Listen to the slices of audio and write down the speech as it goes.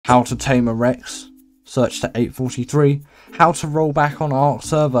how to tame a Rex, search to 843, how to roll back on Ark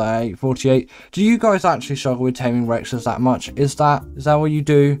server at 848. Do you guys actually struggle with taming Rexes that much? Is that what you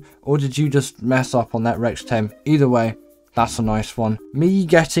do, or did you just mess up on that Rex tame? Either way, that's a nice one. Me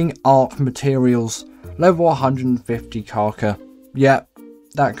getting Ark materials, level 150 Karka. Yeah,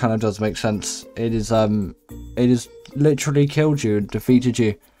 that kind of does make sense. It is literally killed you and defeated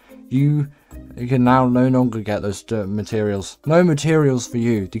you. You can now no longer get those materials. No materials for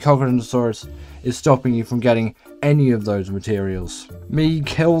you. The Crocodinosaurus is stopping you from getting any of those materials. Me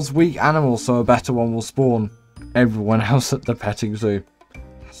kills weak animals so a better one will spawn. Everyone else at the petting zoo.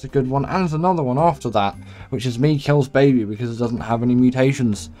 That's a good one. And there's another one after that, which is me kills baby because it doesn't have any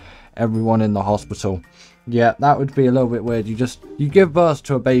mutations. Everyone in the hospital. Yeah, that would be a little bit weird. You give birth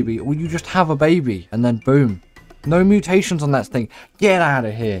to a baby, or you just have a baby and then boom. No mutations on that thing. Get out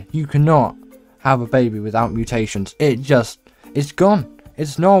of here. You cannot have a baby without mutations. It's gone.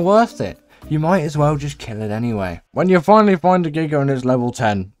 It's not worth it. You might as well just kill it anyway. When you finally find a Giga and it's level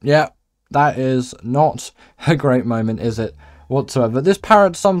 10. Yeah, that is not a great moment, is it? Whatsoever. This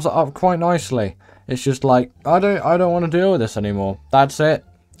parrot sums it up quite nicely. It's just like, I don't want to deal with this anymore. That's it.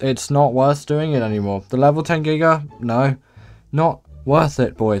 It's not worth doing it anymore. The level 10 Giga? No. Not worth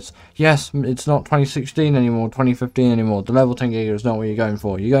it, boys. Yes, it's not 2016 anymore, 2015 anymore. The level 10 Giga is not what you're going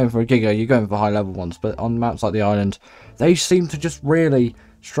for. You're going for a Giga, you're going for high level ones. But on maps like the island, they seem to just really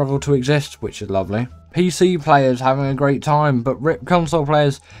struggle to exist, which is lovely. PC players having a great time, but RIP console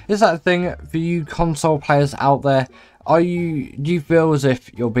players. Is that a thing for you console players out there? Do you feel as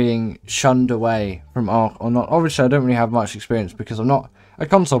if you're being shunned away from Ark or not? Obviously, I don't really have much experience because I'm not a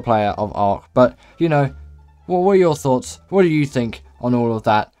console player of Ark, but, you know, what were your thoughts? What do you think on all of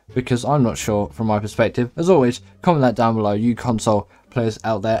that? Because I'm not sure from my perspective. As always, comment that down below, you console players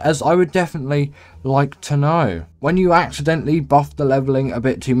out there, as I would definitely like to know. When you accidentally buff the leveling a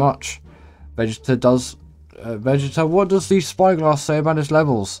bit too much, Vegeta, what does the spyglass say about its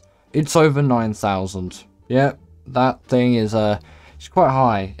levels? It's over 9,000. Yep, that thing is it's quite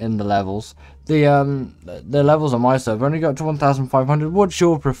high in the levels. The levels on my server only go up to 1,500. What's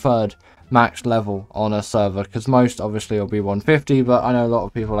your preferred max level on a server? Because most obviously will be 150, but I know a lot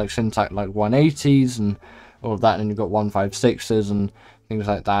of people like Syntax like 180s and all of that, and you've got 156s and things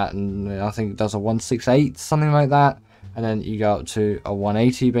like that, and I think it does a 168, something like that, and then you go up to a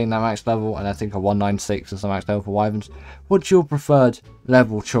 180 being that max level, and I think a 196 is the max level for Wyverns. What's your preferred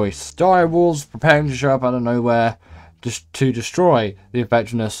level choice? Dire Wolves preparing to show up out of nowhere just to destroy the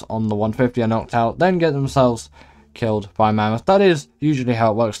effectiveness on the 150 are knocked out, then get themselves killed by Mammoth. That is usually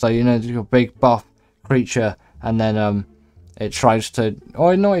how it works though, you know, your big buff creature, and then it tries to,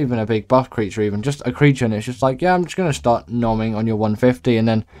 or not even a big buff creature, even just a creature, and it's just like, yeah, I'm just going to start nomming on your 150, and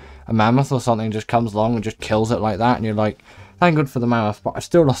then a mammoth or something just comes along and just kills it like that, and you're like, thank God for the mammoth, but I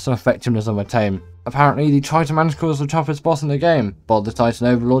still lost some effectiveness on my tame. Apparently the Titan Manticore is the toughest boss in the game, but the Titan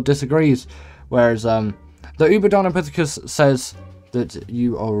Overlord disagrees, whereas the Uber Dynapithecus says that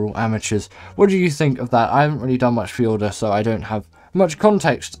you are all amateurs. What do you think of that? I haven't really done much Fielder, so I don't have much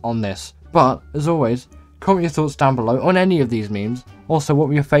context on this, but as always, comment your thoughts down below on any of these memes. Also, what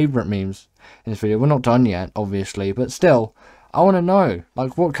were your favourite memes in this video? We're not done yet, obviously, but still, I want to know,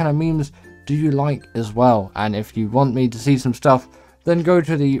 like, what kind of memes do you like as well? And if you want me to see some stuff, then go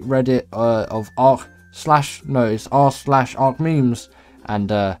to the Reddit of r/arc memes,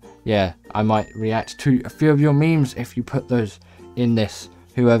 and yeah, I might react to a few of your memes if you put those in this.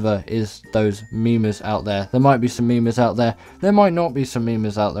 Whoever is those memers out there. There might be some memers out there. There might not be some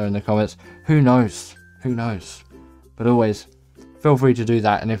memers out there in the comments. Who knows? Who knows? But always, feel free to do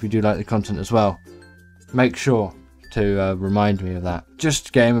that, and if you do like the content as well, make sure to remind me of that. Just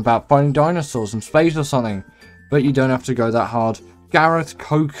a game about finding dinosaurs in space or something, but you don't have to go that hard. Gareth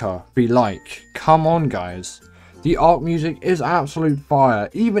Coker be like, come on guys. The Ark music is absolute fire,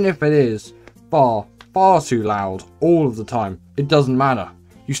 even if it is far too loud all of the time. It doesn't matter.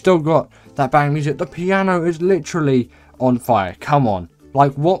 You still got that bang music. The piano is literally on fire. Come on.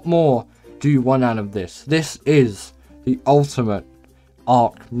 Like, what more do you want out of this? This is the ultimate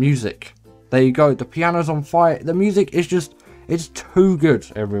Ark music. There you go. The piano's on fire. The music is just, it's too good,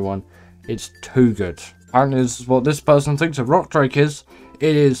 everyone. It's too good. Apparently this is what this person thinks a rock Drake is.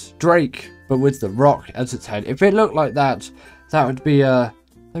 It is Drake, but with the rock as its head. If it looked like that, that would be that'd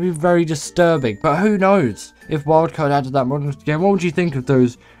be very disturbing. But who knows? If Wildcard added that mod into the game, what would you think of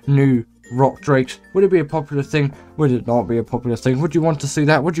those new rock drakes? Would it be a popular thing? Would it not be a popular thing? Would you want to see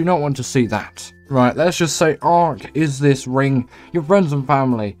that? Would you not want to see that? Right, let's just say Ark is this ring. Your friends and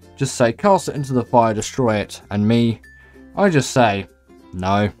family just say cast it into the fire, destroy it. And me, I just say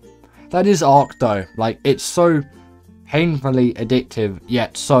no. That is Ark though. Like, it's so painfully addictive,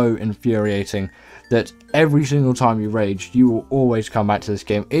 yet so infuriating that every single time you rage, you will always come back to this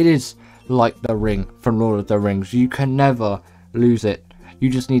game. It is like the ring from Lord of the Rings. You can never lose it. You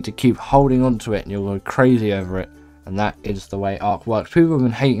just need to keep holding on to it and you'll go crazy over it. And that is the way Ark works. People have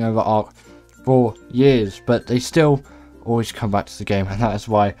been hating over Ark for years, but they still always come back to the game, and that is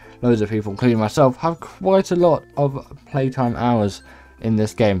why loads of people, including myself, have quite a lot of playtime hours in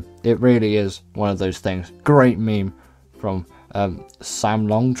this game. It really is one of those things. Great meme from Sam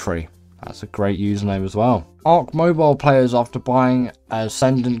Longtree. That's a great username as well. Ark mobile players, after buying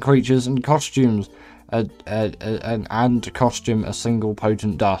ascendant creatures and costumes, and costume a single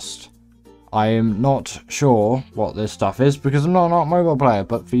potent dust. I am not sure what this stuff is because I'm not an Ark mobile player,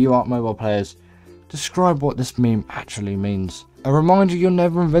 but for you Ark mobile players, describe what this meme actually means. A reminder you're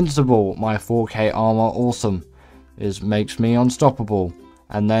never invincible. My 4K armor awesome makes me unstoppable.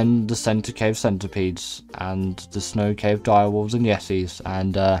 And then the center cave centipedes and the snow cave direwolves and yetis,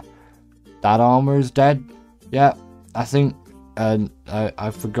 and that armor is dead. Yeah, I think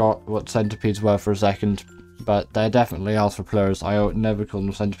I forgot what centipedes were for a second, but they're definitely Raasclarks. I would never call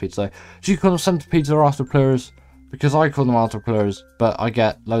them centipedes though. Do you call them centipedes or Raasclarks? Because I call them Raasclarks, but I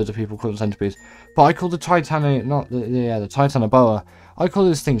get loads of people call them centipedes. But I call the Titanoboa, not the Titanoboa, I call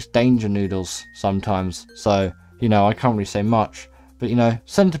these things danger noodles sometimes. So, you know, I can't really say much. But, you know,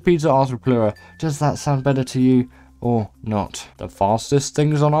 centipedes or Raasclarks, does that sound better to you or not? The fastest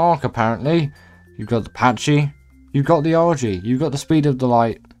things on Ark, apparently. You've got the Patchy, you've got the RG, you've got the speed of the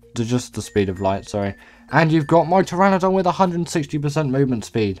light, just the speed of light, sorry. And you've got my Pteranodon with 160% movement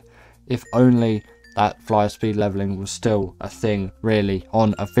speed. If only that flyer speed leveling was still a thing, really,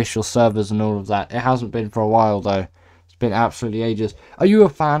 on official servers and all of that. It hasn't been for a while, though. It's been absolutely ages. Are you a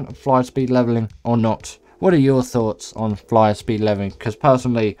fan of flyer speed leveling or not? What are your thoughts on flyer speed leveling? Because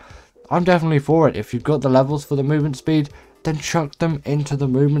personally, I'm definitely for it. If you've got the levels for the movement speed, then chuck them into the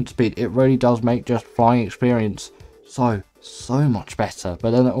movement speed. It really does make just flying experience so much better.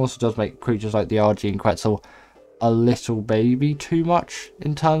 But then it also does make creatures like the RG and Quetzal a little baby too much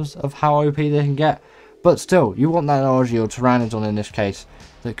in terms of how OP they can get. But still, you want that RG or Pteranodon in this case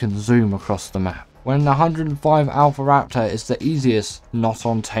that can zoom across the map. When the 105 Alpha Raptor is the easiest not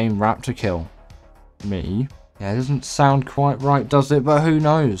on tame raptor kill. Me? Yeah, it doesn't sound quite right, does it? But who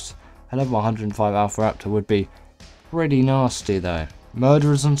knows? A level 105 Alpha Raptor would be pretty nasty though.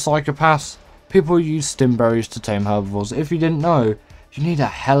 Murderers and psychopaths. People use stimberries to tame herbivores. If you didn't know, you need a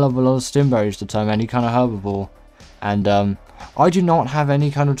hell of a lot of stimberries to tame any kind of herbivore. And I do not have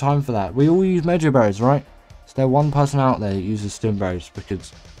any kind of time for that. We all use mejoberries, right? Is there one person out there that uses stimberries?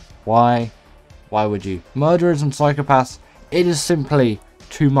 Because why? Why would you? Murderers and psychopaths, it is simply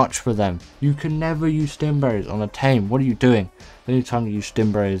too much for them. You can never use stimberries on a tame. What are you doing? The only time you use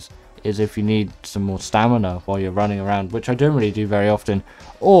stimberries is if you need some more stamina while you're running around, which I don't really do very often.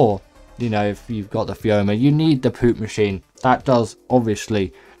 Or, you know, if you've got the Fioma, you need the poop machine. That does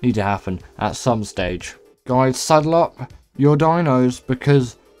obviously need to happen at some stage. Guys, saddle up your dinos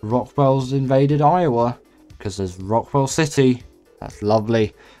because Rockwell's invaded Iowa. Because there's Rockwell City. That's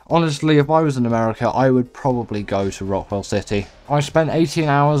lovely. Honestly, if I was in America, I would probably go to Rockwell City. I spent 18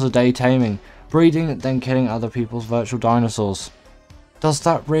 hours a day taming, breeding, then killing other people's virtual dinosaurs. Does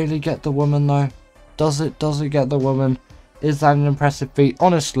that really get the woman though? Does it get the woman? Is that an impressive feat?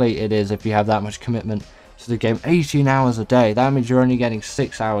 Honestly, it is if you have that much commitment to the game. 18 hours a day, that means you're only getting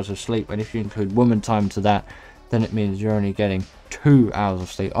 6 hours of sleep, and if you include woman time to that, then it means you're only getting 2 hours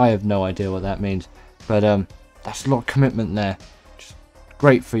of sleep. I have no idea what that means, but that's a lot of commitment there. Just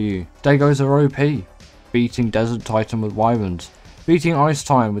great for you. Stegos are OP, beating Desert Titan with Wyverns, beating Ice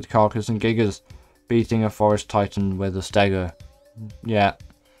Titan with Carcass and Gigas, beating a Forest Titan with a Stego. Yeah,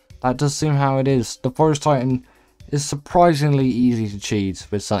 that does seem how it is. The Forest Titan is surprisingly easy to cheat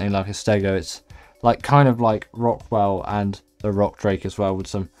with something like a Stego. It's like kind of like Rockwell and the Rock Drake as well with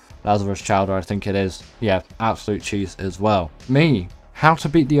some Lazarus Chowder, I think it is. Yeah, absolute cheese as well. Me, how to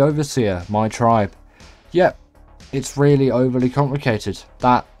beat the Overseer, my tribe. Yep, it's really overly complicated.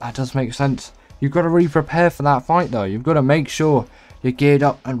 That does make sense. You've got to really prepare for that fight though. You've got to make sure you're geared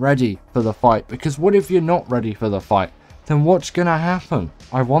up and ready for the fight, because what if you're not ready for the fight? Then what's gonna happen?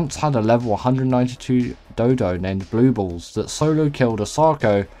 I once had a level 192 dodo named Blue Balls that solo killed a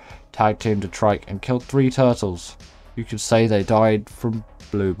Sarco, tag teamed a trike and killed 3 turtles. You could say they died from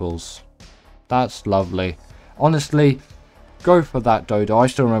Blue Balls. That's lovely. Honestly, go for that dodo. I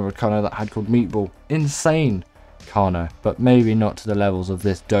still remember a Kano that had called Meatball. Insane Kano, but maybe not to the levels of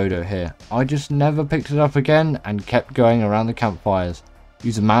this dodo here. I just never picked it up again and kept going around the campfires.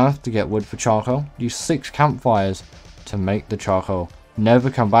 Use a mammoth to get wood for charcoal. Use 6 campfires to make the charcoal. Never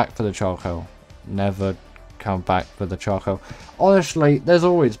come back for the charcoal. Never come back for the charcoal. Honestly, there's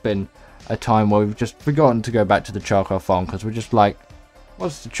always been a time where we've just forgotten to go back to the charcoal farm because we're just like,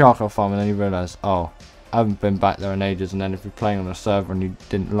 what's the charcoal farm? And then you realise, oh, I haven't been back there in ages. And then if you're playing on a server and you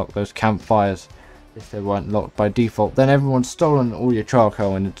didn't lock those campfires, if they weren't locked by default, then everyone's stolen all your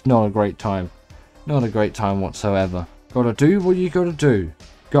charcoal and it's not a great time. Not a great time whatsoever. Gotta do what you gotta do.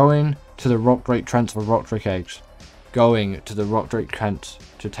 Going to the rock drake trents for rock drake eggs. Going to the rock drake trents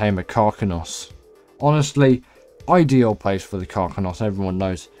to tame a Carcanos. Honestly, ideal place for the Carcanos. Everyone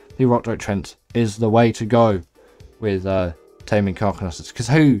knows the rock drake trents is the way to go with taming Carcanoses. Because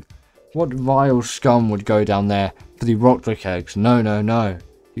what vile scum would go down there for the rock drake eggs? No, no, no.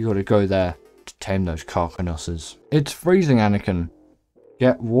 You gotta go there to tame those Carcanoses. It's freezing, Anakin.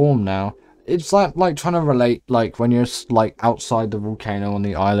 Get warm now. It's like trying to relate like when you're like outside the volcano on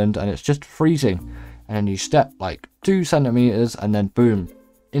the island and it's just freezing. And you step like 2 centimeters and then boom.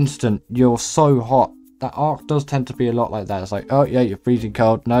 Instant, you're so hot. That arc does tend to be a lot like that. It's like, oh yeah, you're freezing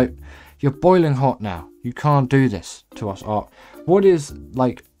cold. No, you're boiling hot now. You can't do this to us, arc.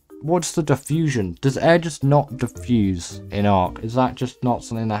 What's the diffusion? Does air just not diffuse in arc? Is that just not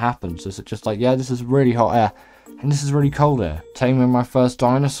something that happens? Is it just like, yeah, this is really hot air and this is really cold air? Taming my first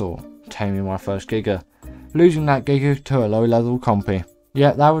dinosaur. Taming my first Giga. Losing that Giga to a low level compy.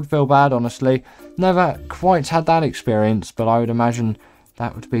 Yeah, that would feel bad, honestly. Never quite had that experience, but I would imagine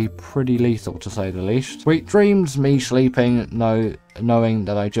that would be pretty lethal, to say the least. Sweet dreams, me sleeping, knowing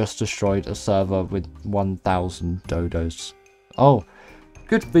that I just destroyed a server with 1,000 dodos. Oh,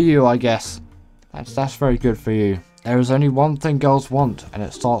 good for you, I guess. That's very good for you. There is only one thing girls want, and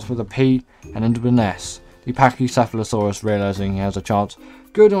it starts with a P and ends with an S. The Pachycephalosaurus realizing he has a chance.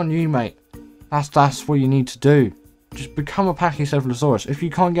 Good on you, mate. That's what you need to do. Just become a Pachycephalosaurus. If you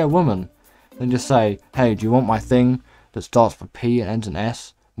can't get a woman, then just say, hey, do you want my thing that starts with P and ends in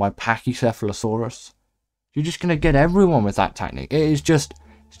S? My Pachycephalosaurus? You're just going to get everyone with that technique. It is just,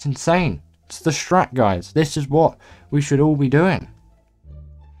 it's insane. It's the strat, guys. This is what we should all be doing.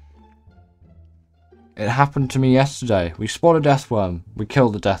 It happened to me yesterday. We spot a deathworm. We kill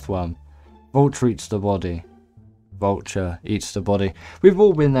the deathworm. Vulture eats the body. Vulture eats the body. We've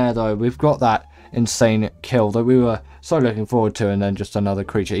all been there, though. We've got that insane kill that we were so looking forward to, and then just another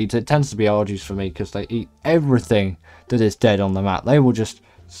creature eats it. It tends to be Argies for me because they eat everything that is dead on the map. They will just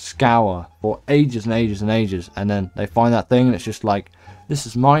scour for ages and ages and ages, and then they find that thing and it's just like, this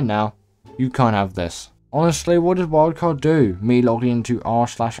is mine now. You can't have this. Honestly, what did Wildcard do? Me logging into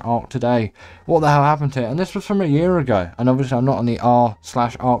r/arc today. What the hell happened to it? And this was from a year ago. And obviously I'm not on the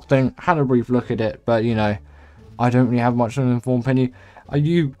r/arc thing. Had a brief look at it, but you know, I don't really have much of an informed opinion. Are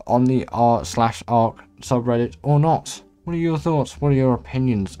you on the r/arc subreddit or not? What are your thoughts? What are your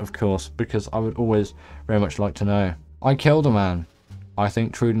opinions, of course? Because I would always very much like to know. I killed a man. I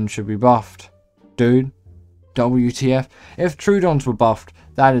think Trudon should be buffed. Dude, WTF. If Trudons were buffed,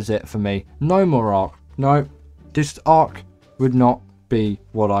 that is it for me. No more arc. No, this arc would not be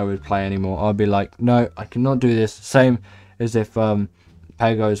what I would play anymore. I'd be like, no, I cannot do this. Same as if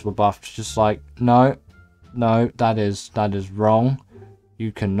Pegos were buffed. Just like, no, that is wrong.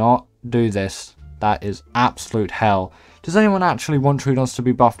 You cannot do this. That is absolute hell. Does anyone actually want Trudons to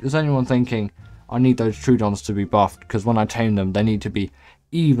be buffed? Is anyone thinking, I need those Trudons to be buffed because when I tame them, they need to be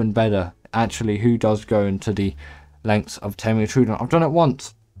even better? Actually, who does go into the lengths of taming a Trudon? I've done it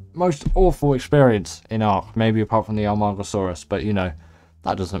once. Most awful experience in Ark, maybe apart from the Almagosaurus, but you know,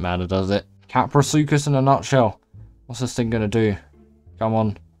 that doesn't matter, does it? Caprosuchus in a nutshell. What's this thing gonna do? Come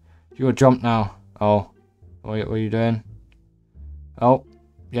on. You gotta jump now. Oh. What are you doing? Oh.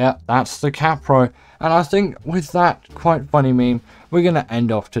 Yeah, that's the Capro. And I think with that quite funny meme, we're going to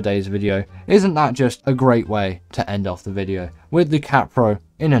end off today's video. Isn't that just a great way to end off the video? With the Capro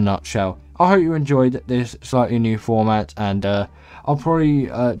in a nutshell. I hope you enjoyed this slightly new format, and I'll probably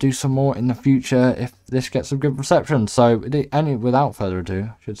do some more in the future if this gets a good reception. So, without further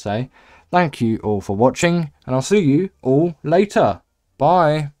ado, I should say, thank you all for watching, and I'll see you all later.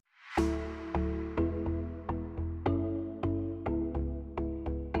 Bye.